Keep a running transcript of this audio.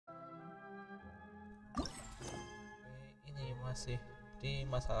masih di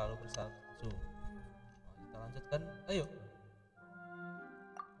masa lalu bersalju. Kita lanjutkan, ayo.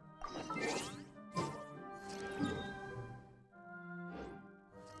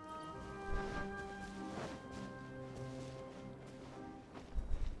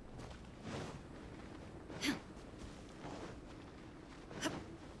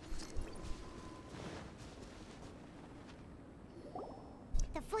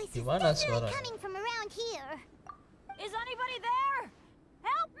 Gimana suara? Is anybody there?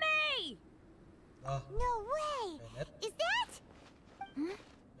 Help me! No way. Is that?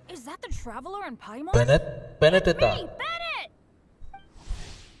 Is that the traveler in Paimon? Bennett. Bennett! Bennett.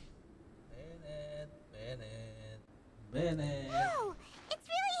 Oh, it's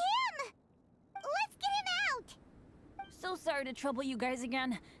really him. Let's get him out. So sorry to trouble you guys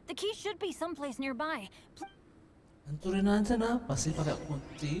again. The key should be someplace nearby. Hancurin aja kenapa sih pakai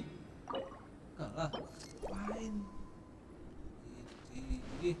kunci? Enggak lah, ngapain?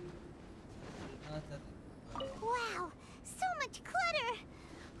 Wow, so much clutter.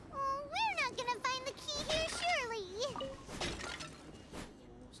 Oh, we're not gonna find the key here, surely.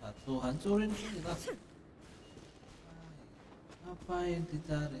 Satu hancurin ini lah. Ngapain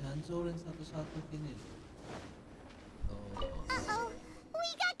dicari? Hancurin satu-satu gini. Uh-oh, we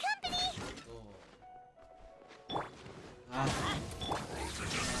got company.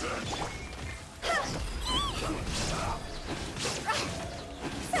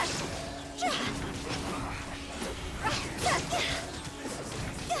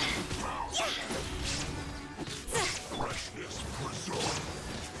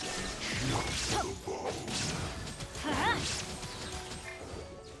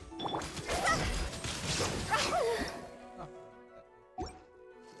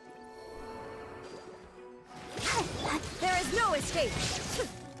 There is no escape.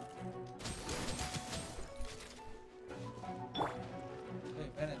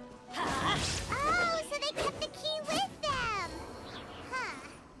 Oh, so they kept the key with them. Huh.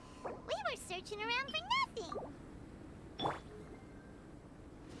 We were searching around for nothing.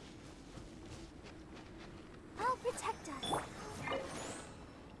 Oh, protect us.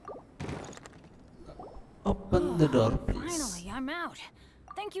 Open the door, please. Finally, I'm out.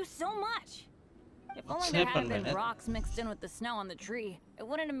 Thank you so much. If only What's there hadn't happened, been Bennett? rocks mixed in with the snow on the tree, it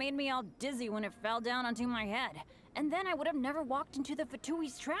wouldn't have made me all dizzy when it fell down onto my head. And then I would have never walked into the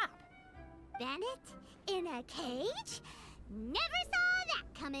Fatui's trap. Bennett? In a cage? Never saw that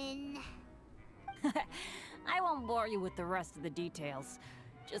coming. I won't bore you with the rest of the details.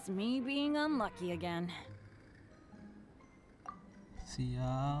 Just me being unlucky again.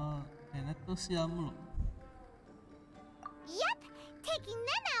 Sial, Bennett tuh sial mulu. Yep, taking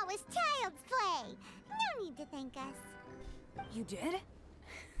them out was child's play. No need to thank us. You did?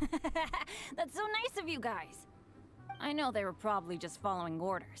 That's so nice of you guys. I know they were probably just following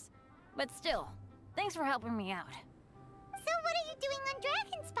orders. But still, thanks for helping me out. So what are you doing on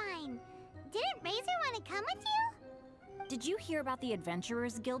Dragonspine? Didn't Razor want to come with you? Did you hear about the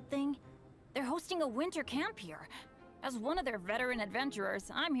Adventurers Guild thing? They're hosting a winter camp here. As one of their veteran adventurers,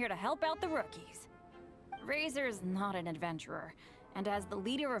 I'm here to help out the rookies. Razor's not an adventurer, and as the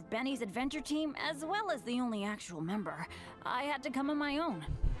leader of Benny's adventure team, as well as the only actual member, I had to come on my own.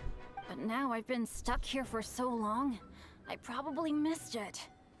 But now I've been stuck here for so long, I probably missed it.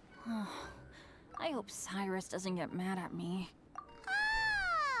 I hope Cyrus doesn't get mad at me.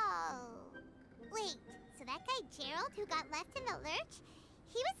 Oh! Wait, so that guy Gerald who got left in the lurch,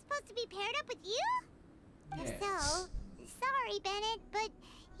 he was supposed to be paired up with you? Yes. So, sorry Bennett, but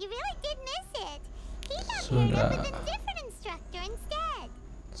you really did miss it. He got paired up with a different instructor instead.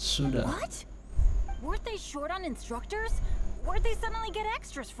 Sudah. What? Weren't they short on instructors? Where'd they suddenly get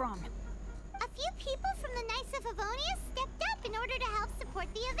extras from? A few people from the Knights of Avonia stepped up in order to help support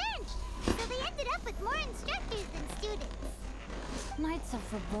the event. So they ended up with more instructors than students. Knights of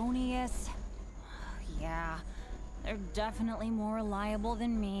Favonius. Yeah, they're definitely more reliable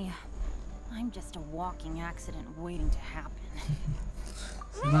than me. I'm just a walking accident waiting to happen.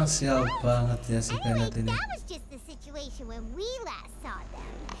 Emang sial banget ya si Bennett ini. That was just the situation when we last saw them.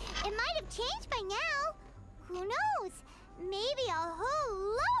 It might have changed by now. Who knows? Maybe a whole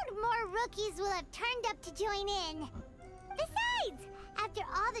load more rookies will have turned up to join in. Besides, after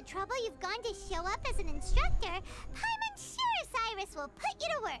all the trouble you've gone to show up as an instructor, I'm sure Cyrus will put you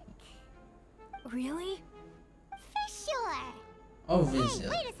to work. Really? For sure. Obviously. Hey,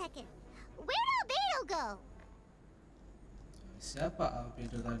 wait a second. Where'd Albedo go? Siapa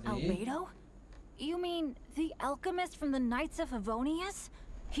Albedo tadi? Albedo? You mean the alchemist from the Knights of Favonius?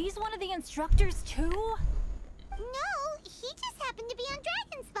 He's one of the instructors too? No, he just happened to be on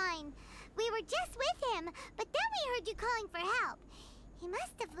Dragonspine. We were just with him, but then we heard you calling for help. He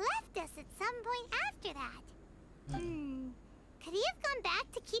must have left us at some point after that. Could he have gone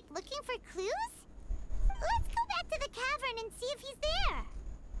back to keep looking for clues? Let's go back to the cavern and see if he's there.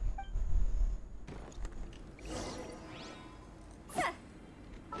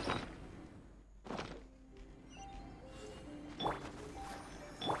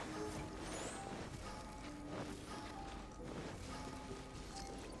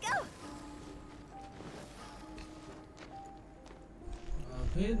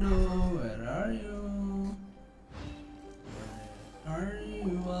 Albedo, where are you? Where are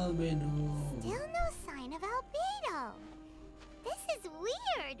you, Albedo? Still no sign of Albedo. This is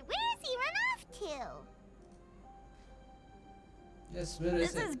weird. Where has he run off to? Yes, where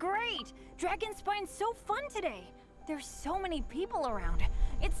is This it? is great! Dragon Spine's so fun today. There's so many people around.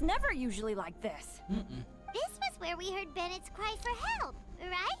 It's never usually like this. This was where we heard Bennett's cry for help,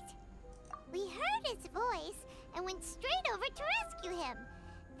 right? We heard his voice and went straight over to rescue him.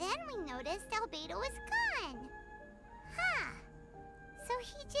 Then we noticed Albedo was gone. Huh. So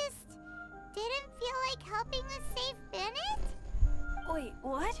he just didn't feel like helping us save Bennett? Wait,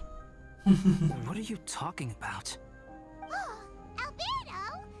 what? What are you talking about? Oh,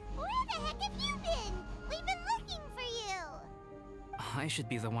 Albedo! Where the heck have you been? We've been looking for you! I should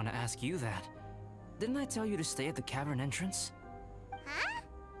be the one to ask you that. Didn't I tell you to stay at the cavern entrance? Huh?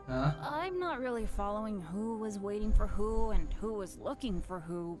 Huh? I'm not really following who was waiting for who and who was looking for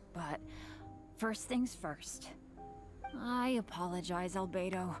who, but first things first. I apologize,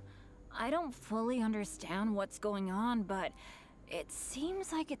 Albedo. I don't fully understand what's going on, but it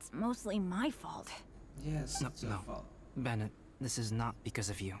seems like it's mostly my fault. Yes, it's your No. fault. Bennett, this is not because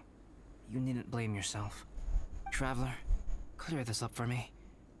of you. You needn't blame yourself. Traveler, clear this up for me.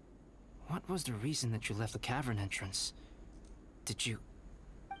 What was the reason that you left the cavern entrance? Did you...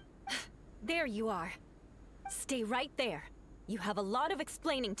 There you are. Stay right there. You have a lot of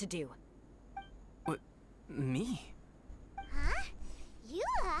explaining to do. What? Me? Huh? You,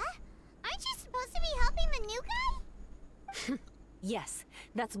 huh? Aren't you supposed to be helping the new guy? Yes,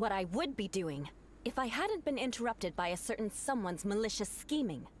 that's what I would be doing, if I hadn't been interrupted by a certain someone's malicious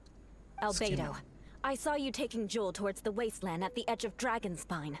scheming. Albedo, I saw you taking Joel towards the wasteland at the edge of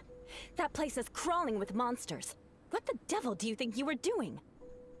Dragonspine. That place is crawling with monsters. What the devil do you think you were doing?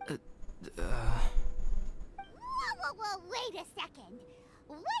 Whoa, wait a second.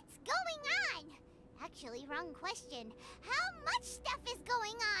 What's going on? Actually, wrong question. How much stuff is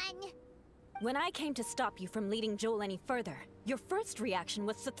going on? When I came to stop you from leading Joel any further, your first reaction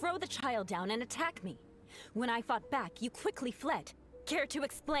was to throw the child down and attack me. When I fought back, you quickly fled. Care to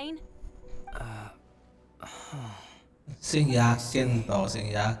explain? Sing yakin to,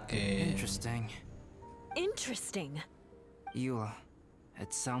 sing yakin. Interesting. Interesting. Eula,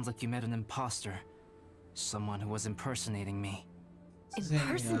 it sounds like you met an imposter. Someone who was impersonating me.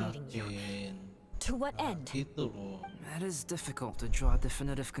 Impersonating you? Yakin. To what end? Gitu loh. It is difficult to draw a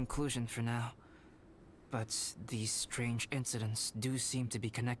definitive conclusion for now. But these strange incidents do seem to be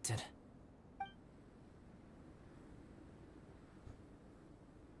connected.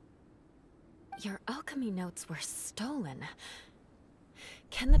 Your alchemy notes were stolen.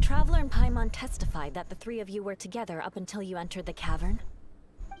 Can the Traveler and Paimon testify that the three of you were together up until you entered the cavern?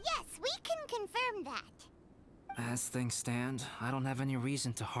 Yes, we can confirm that. As things stand, I don't have any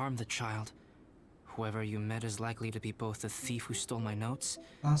reason to harm the child. Whoever you met is likely to be both the thief who stole my notes,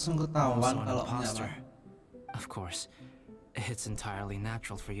 Langsung also ketahuan an kalau imposter. menyamar. Of course, it's entirely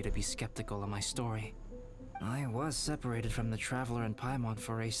natural for you to be skeptical of my story. I was separated from the Traveler and Paimon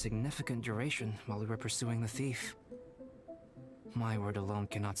for a significant duration while we were pursuing the thief. My word alone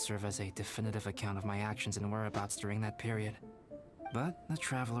cannot serve as a definitive account of my actions and whereabouts during that period. But the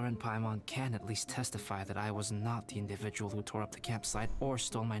Traveler and Paimon can at least testify that I was not the individual who tore up the campsite or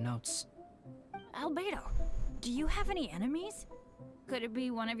stole my notes. Albedo, do you have any enemies? Could it be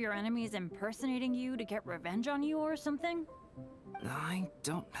one of your enemies impersonating you to get revenge on you or something? I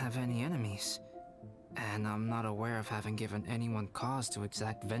don't have any enemies. And I'm not aware of having given anyone cause to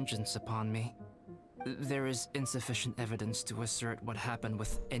exact vengeance upon me. There is insufficient evidence to assert what happened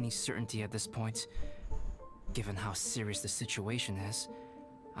with any certainty at this point. Given how serious the situation is,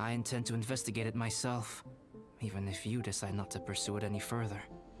 I intend to investigate it myself, even if you decide not to pursue it any further.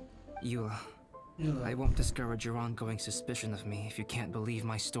 Eula, I won't discourage your ongoing suspicion of me if you can't believe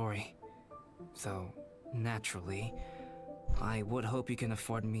my story. Though, naturally, I would hope you can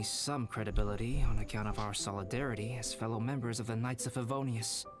afford me some credibility on account of our solidarity as fellow members of the Knights of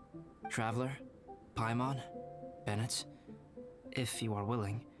Favonius. Traveler, Paimon, Bennett, if you are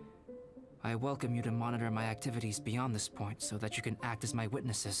willing, I welcome you to monitor my activities beyond this point so that you can act as my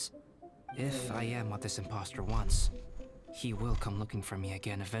witnesses. If I am what this imposter wants, he will come looking for me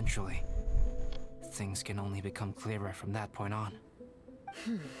again eventually. Things can only become clearer from that point on.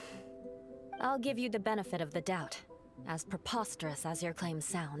 I'll give you the benefit of the doubt, as preposterous as your claims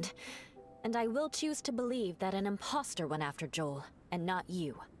sound. And I will choose to believe that an imposter went after Joel, and not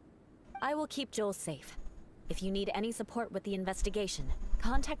you. I will keep Joel safe. If you need any support with the investigation,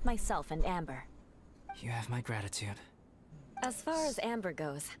 contact myself and Amber. You have my gratitude. As far as Amber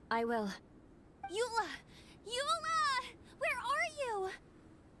goes, I will... Eula! Eula! Where are you?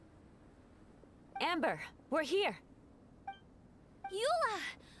 Amber, we're here! Eula!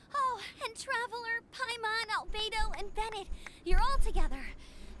 Oh, and Traveler, Paimon, Albedo, and Bennett. You're all together.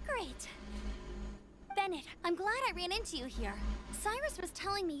 Great. Bennett, I'm glad I ran into you here. Cyrus was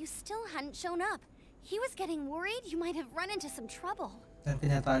telling me you still hadn't shown up. He was getting worried you might have run into some trouble. Dan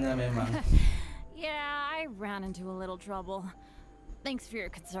kenyataannya memang. Yeah, I ran into a little trouble. Thanks for your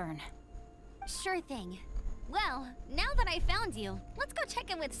concern. Sure thing. Well, now that I found you, let's go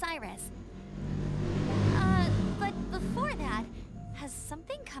check in with Cyrus. But before that, has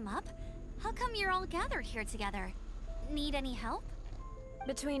something come up? How come you're all gathered here together? Need any help?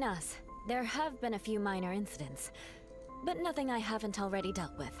 Between us, there have been a few minor incidents, but nothing I haven't already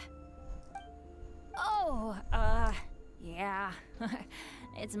dealt with. Oh, yeah.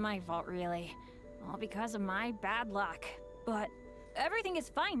 It's my fault, really. All because of my bad luck. But everything is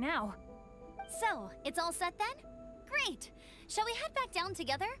fine now. So, it's all set then? Great! Shall we head back down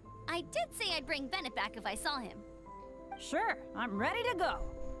together? I did say I'd bring Bennett back if I saw him. Sure, I'm ready to go.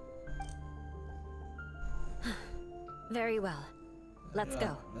 Very well. Let's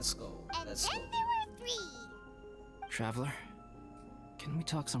go. Let's go. And Let's then go. there were 3. Traveler, can we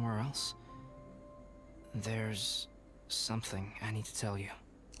talk somewhere else? There's something I need to tell you.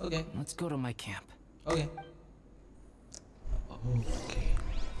 Okay. Let's go to my camp. Okay. Okay.